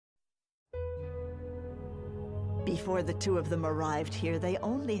Before the two of them arrived here, they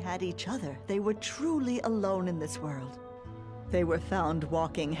only had each other. They were truly alone in this world. They were found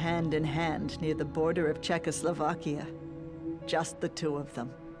walking hand in hand near the border of Czechoslovakia. Just the two of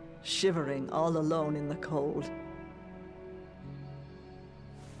them, shivering all alone in the cold.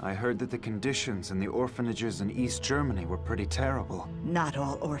 I heard that the conditions in the orphanages in East Germany were pretty terrible. Not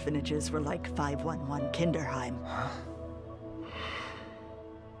all orphanages were like 511 Kinderheim. Huh?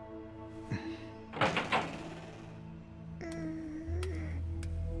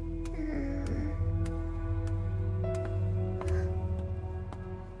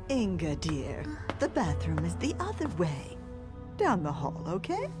 Inga, dear, the bathroom is the other way. Down the hall,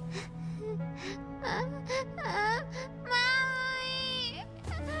 okay?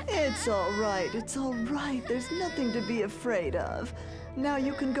 It's all right. There's nothing to be afraid of. Now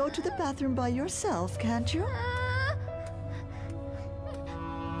you can go to the bathroom by yourself, can't you?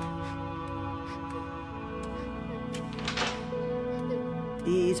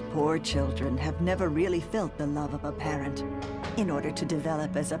 These poor children have never really felt the love of a parent. In order to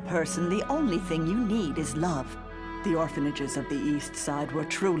develop as a person, the only thing you need is love. The orphanages of the East Side were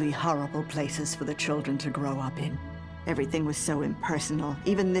truly horrible places for the children to grow up in. Everything was so impersonal.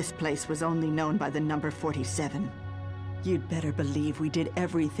 Even this place was only known by the number 47. You'd better believe we did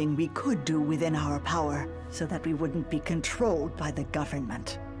everything we could do within our power so that we wouldn't be controlled by the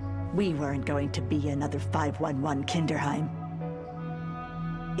government. We weren't going to be another 511 Kinderheim.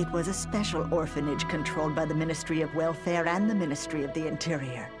 It was a special orphanage controlled by the Ministry of Welfare and the Ministry of the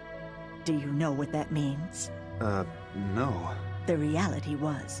Interior. Do you know what that means? No. The reality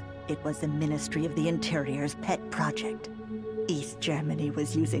was, it was the Ministry of the Interior's pet project. East Germany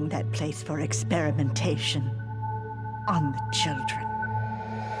was using that place for experimentation on the children.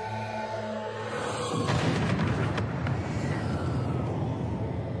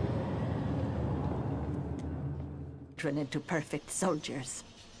 Children into perfect soldiers.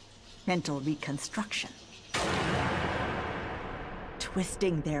 Mental reconstruction.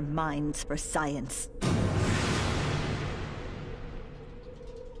 Twisting their minds for science.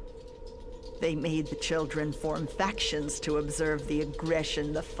 They made the children form factions to observe the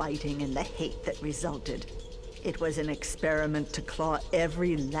aggression, the fighting, and the hate that resulted. It was an experiment to claw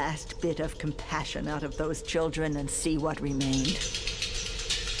every last bit of compassion out of those children and see what remained.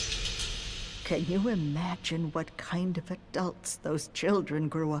 Can you imagine what kind of adults those children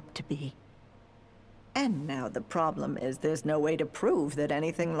grew up to be? And now the problem is there's no way to prove that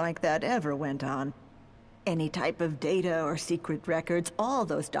anything like that ever went on. Any type of data or secret records, all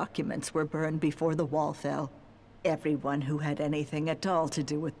those documents were burned before the wall fell. Everyone who had anything at all to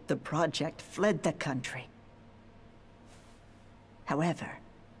do with the project fled the country. However,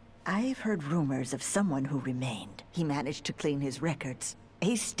 I've heard rumors of someone who remained. He managed to clean his records.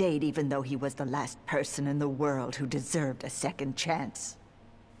 He stayed even though he was the last person in the world who deserved a second chance.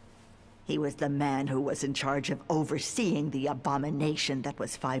 He was the man who was in charge of overseeing the abomination that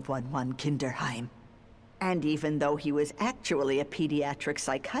was 511 Kinderheim. And even though he was actually a pediatric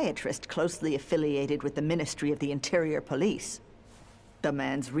psychiatrist closely affiliated with the Ministry of the Interior Police, the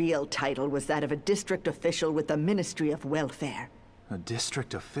man's real title was that of a district official with the Ministry of Welfare. A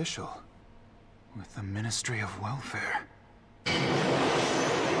district official? With the Ministry of Welfare?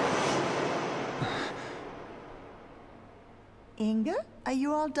 Inga, are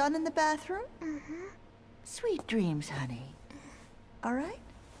you all done in the bathroom? Mm-hmm. Sweet dreams, honey. All right?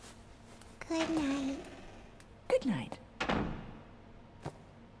 Good night. Good night.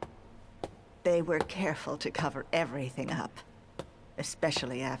 They were careful to cover everything up.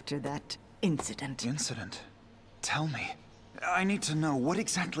 Especially after that incident. Incident? Tell me. I need to know what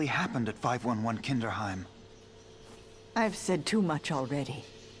exactly happened at 511 Kinderheim. I've said too much already.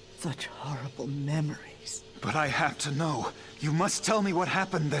 Such horrible memories. But I have to know. You must tell me what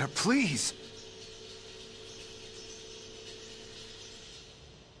happened there, please!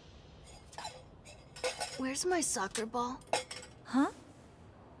 Where's my soccer ball? Huh?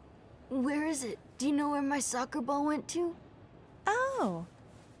 Where is it? Do you know where my soccer ball went to? Oh.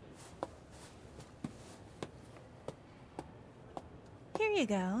 Here you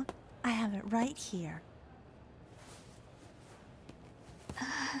go. I have it right here.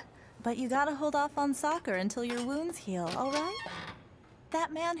 But you gotta hold off on soccer until your wounds heal, all right?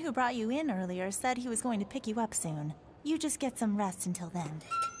 That man who brought you in earlier said he was going to pick you up soon. You just get some rest until then.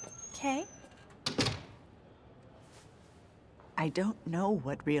 Okay? I don't know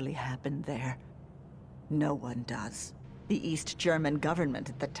what really happened there. No one does. The East German government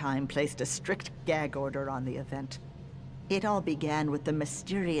at the time placed a strict gag order on the event. It all began with the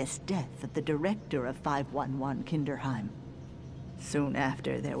mysterious death of the director of 511 Kinderheim. Soon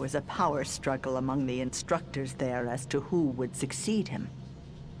after, there was a power struggle among the instructors there as to who would succeed him.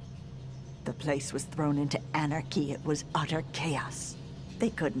 The place was thrown into anarchy. It was utter chaos. They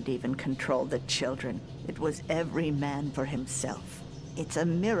couldn't even control the children. It was every man for himself. It's a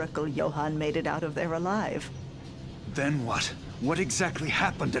miracle Johan made it out of there alive. Then what? What exactly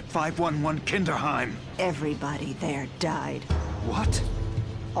happened at 511 Kinderheim? Everybody there died. What?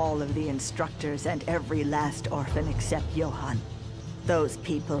 All of the instructors and every last orphan except Johan. Those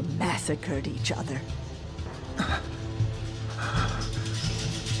people massacred each other.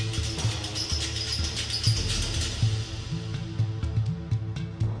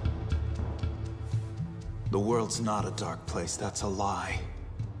 The world's not a dark place, that's a lie.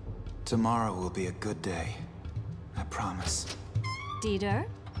 Tomorrow will be a good day. I promise. Dieter?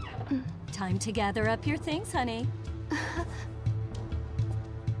 Time to gather up your things, honey.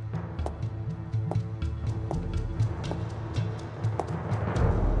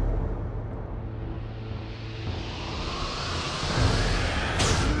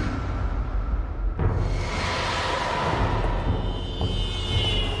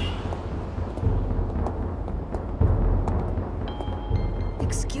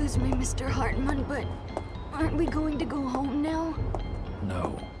 Excuse me, Mr. Hartman, but aren't we going to go home now?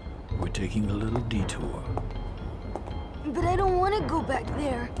 No, we're taking a little detour. But I don't want to go back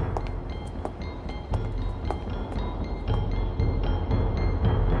there.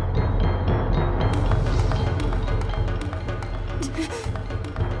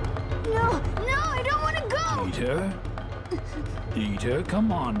 No, I don't want to go! Dieter? Dieter,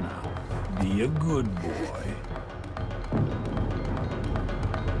 come on now. Be a good boy.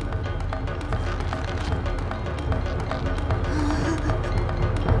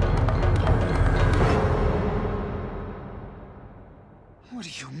 What do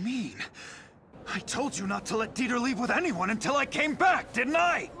you mean? I told you not to let Dieter leave with anyone until I came back, didn't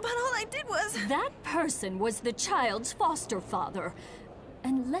I? But all I did was... That person was the child's foster father.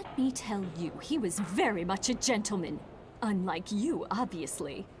 And let me tell you, he was very much a gentleman. Unlike you,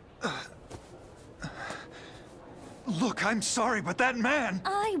 obviously. Look, I'm sorry, but that man...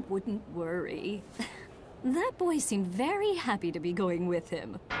 I wouldn't worry. That boy seemed very happy to be going with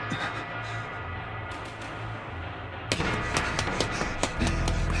him.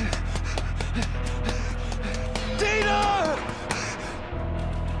 Dieter!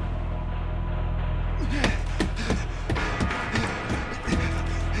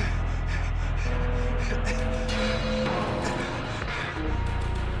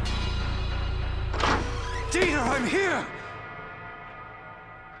 Dieter, I'm here!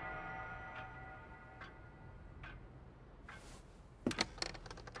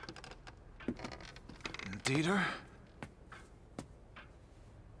 Dieter?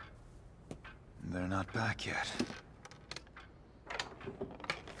 They're not back yet.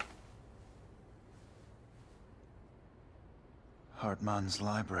 Hartmann's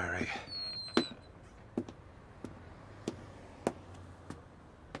library.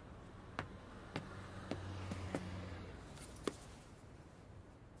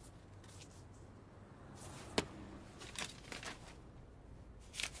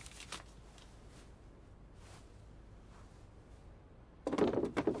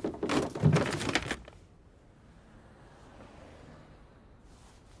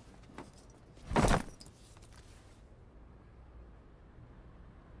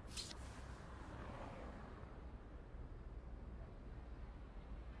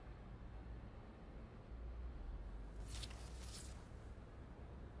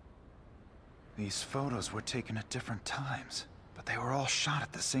 These photos were taken at different times, but they were all shot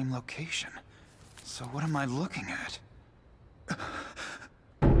at the same location. So what am I looking at?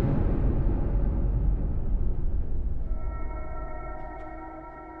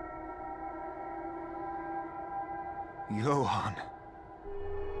 Johan.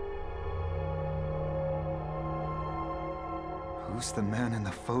 Who's the man in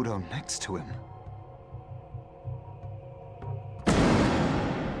the photo next to him?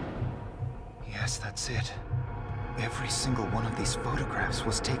 Yes, that's it. Every single one of these photographs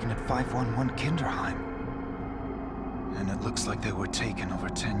was taken at 511 Kinderheim. And it looks like they were taken over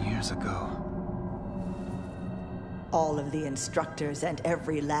 10 years ago. All of the instructors and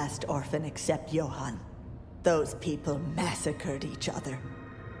every last orphan except Johan. Those people massacred each other.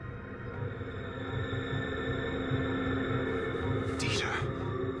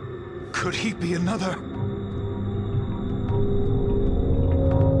 Dieter. Could he be another?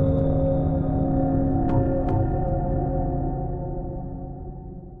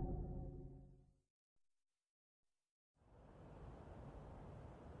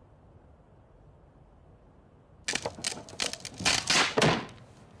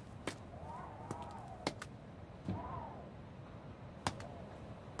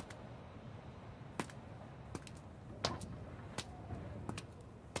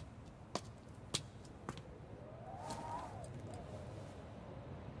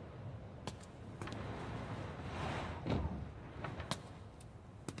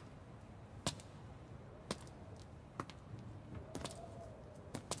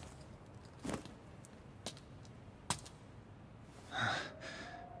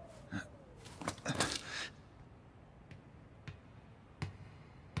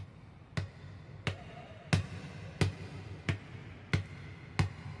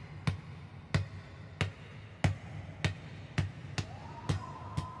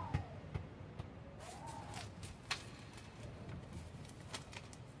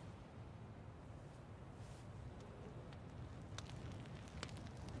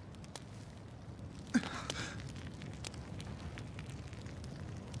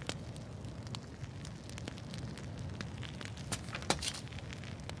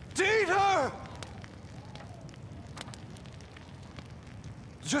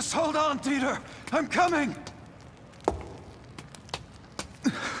 Just hold on, Dieter! I'm coming!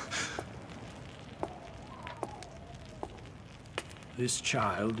 This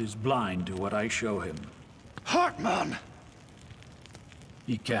child is blind to what I show him. Hartmann!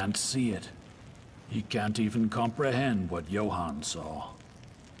 He can't see it. He can't even comprehend what Johan saw.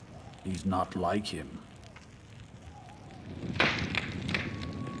 He's not like him.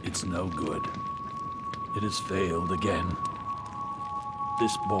 It's no good. It has failed again.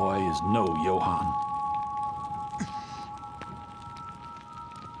 This boy is no Johan.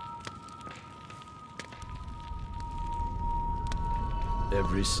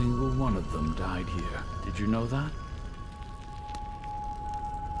 Every single one of them died here. Did you know that?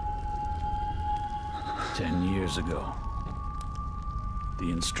 10 years ago. The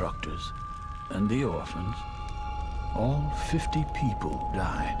instructors and the orphans, all 50 people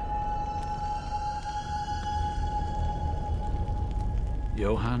died.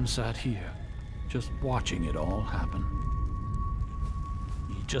 Johan sat here, just watching it all happen.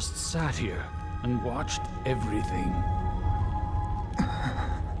 He just sat here and watched everything.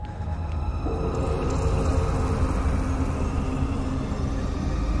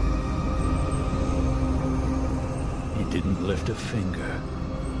 He didn't lift a finger.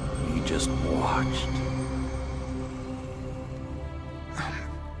 He just watched.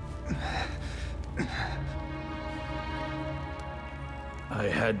 I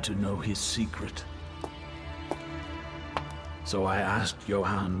had to know his secret. So I asked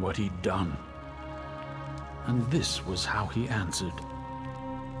Johan what he'd done. And this was how he answered.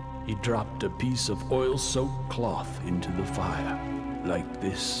 He dropped a piece of oil-soaked cloth into the fire, like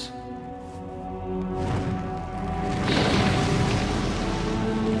this.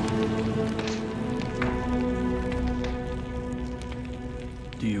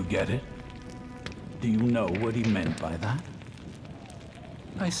 Do you get it? Do you know what he meant by that?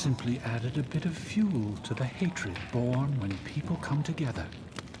 I simply added a bit of fuel to the hatred born when people come together.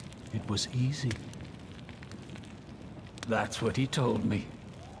 It was easy. That's what he told me.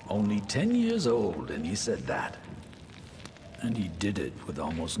 Only 10 years old, and he said that. And he did it with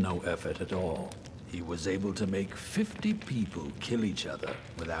almost no effort at all. He was able to make 50 people kill each other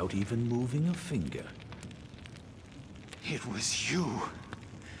without even moving a finger. It was you.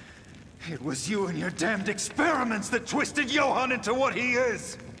 It was you and your damned experiments that twisted Johan into what he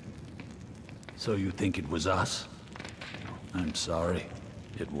is! So you think it was us? I'm sorry.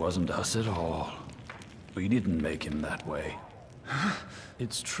 It wasn't us at all. We didn't make him that way.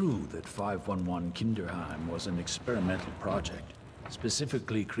 It's true that 511 Kinderheim was an experimental project,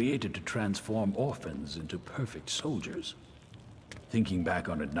 specifically created to transform orphans into perfect soldiers. Thinking back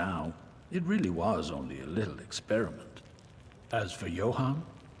on it now, it really was only a little experiment. As for Johan,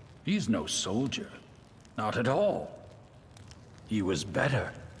 he's no soldier. Not at all. He was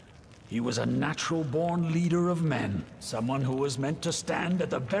better. He was a natural-born leader of men. Someone who was meant to stand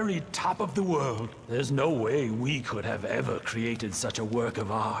at the very top of the world. There's no way we could have ever created such a work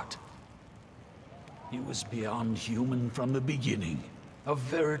of art. He was beyond human from the beginning. A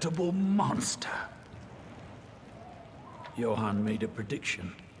veritable monster. Johan made a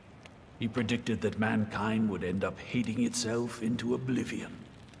prediction. He predicted that mankind would end up hating itself into oblivion.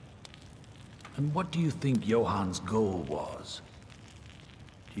 And what do you think Johan's goal was?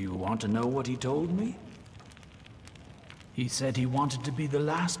 Do you want to know what he told me? He said he wanted to be the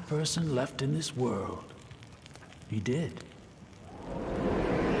last person left in this world. He did.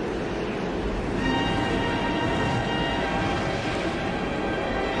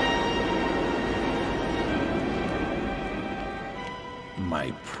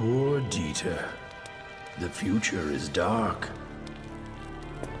 My poor Dieter. The future is dark.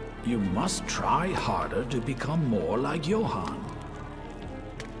 You must try harder to become more like Johan.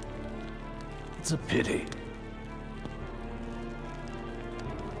 It's a pity.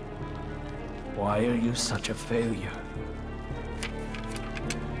 Why are you such a failure?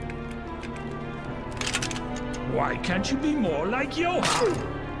 Why can't you be more like Johan?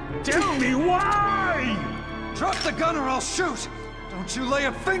 Tell me why! Drop the gun or I'll shoot! Don't you lay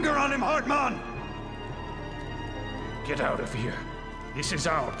a finger on him, Hartmann! Get out of here. This is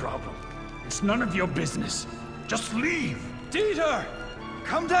our problem. It's none of your business. Just leave! Dieter!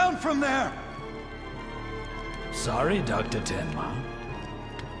 Come down from there! Sorry, Dr. Tenma.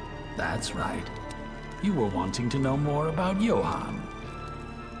 That's right. You were wanting to know more about Johan.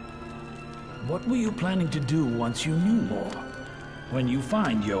 What were you planning to do once you knew more? When you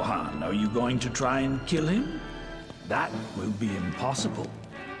find Johan, are you going to try and kill him? That will be impossible.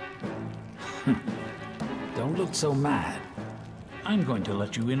 Don't look so mad. I'm going to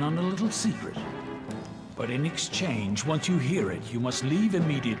let you in on a little secret. But in exchange, once you hear it, you must leave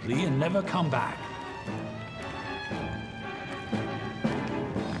immediately and never come back.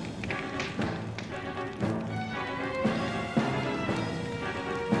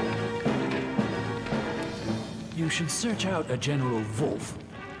 You should search out a General Wolf.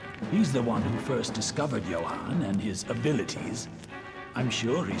 He's the one who first discovered Johan and his abilities. I'm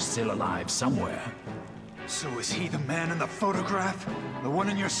sure he's still alive somewhere. So is he the man in the photograph? The one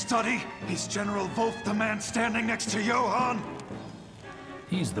in your study? He's General Wolf, the man standing next to Johan?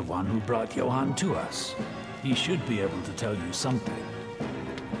 He's the one who brought Johan to us. He should be able to tell you something.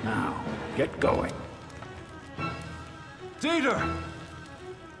 Now, get going. Dieter!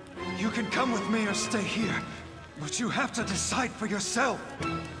 You can come with me or stay here, but you have to decide for yourself.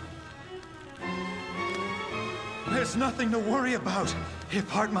 There's nothing to worry about. If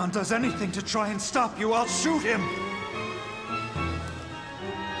Hartmann does anything to try and stop you, I'll shoot him!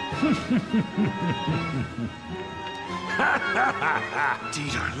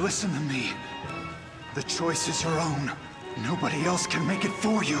 Dieter, listen to me. The choice is your own. Nobody else can make it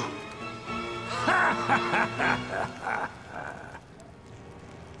for you.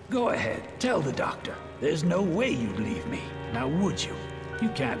 Go ahead, tell the doctor. There's no way you'd leave me. Now would you? You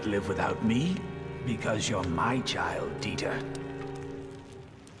can't live without me, because you're my child, Dieter.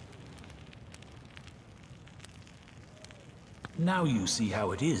 Now you see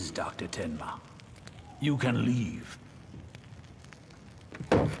how it is, Dr. Tenma. You can leave.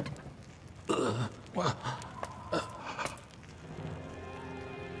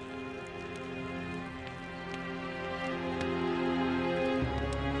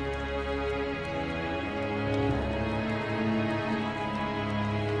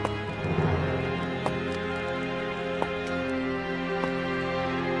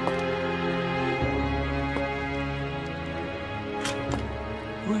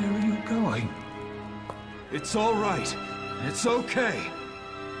 Where are you going? It's all right. It's okay.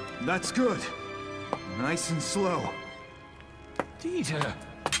 That's good. Nice and slow. Dieter!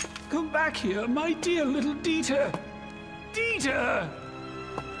 Come back here, my dear little Dieter! Dieter!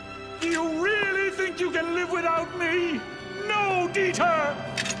 Do you really think you can live without me? No, Dieter!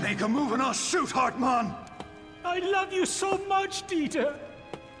 Make a move and I'll shoot, Hartmann! I love you so much, Dieter!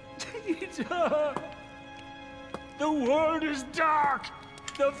 Dieter! The world is dark!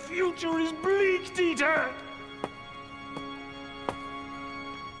 The future is bleak, Dieter!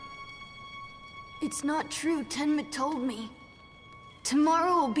 It's not true, Tenma told me.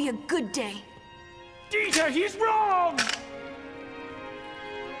 Tomorrow will be a good day. Dieter, he's wrong!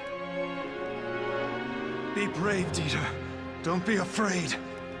 Be brave, Dieter. Don't be afraid.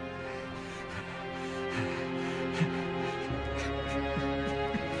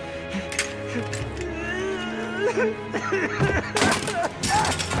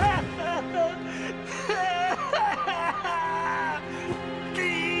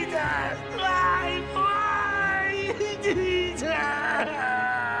 Dieter! Why? Dieter!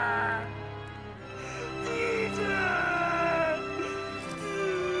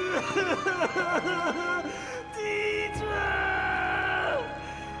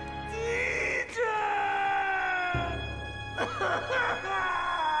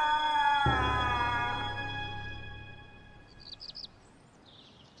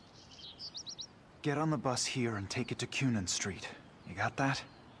 Get on the bus here and take it to Cunin Street. You got that?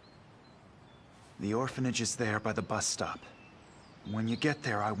 The orphanage is there by the bus stop. When you get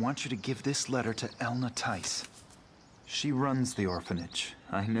there, I want you to give this letter to Elna Tice. She runs the orphanage.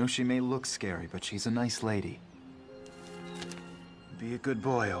 I know she may look scary, but she's a nice lady. Be a good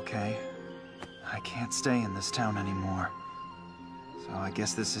boy, okay? I can't stay in this town anymore. So I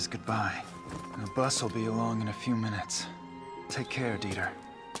guess this is goodbye. The bus will be along in a few minutes. Take care, Dieter.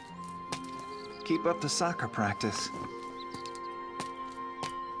 Keep up the soccer practice.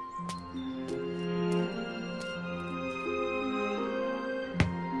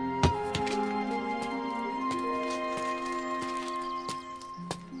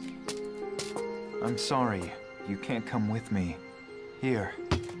 I'm sorry. You can't come with me. Here.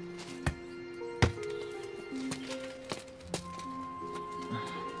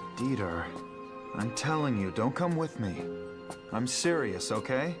 Dieter, I'm telling you, don't come with me. I'm serious,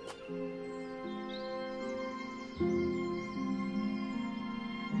 okay?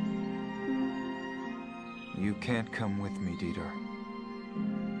 You can't come with me, Dieter.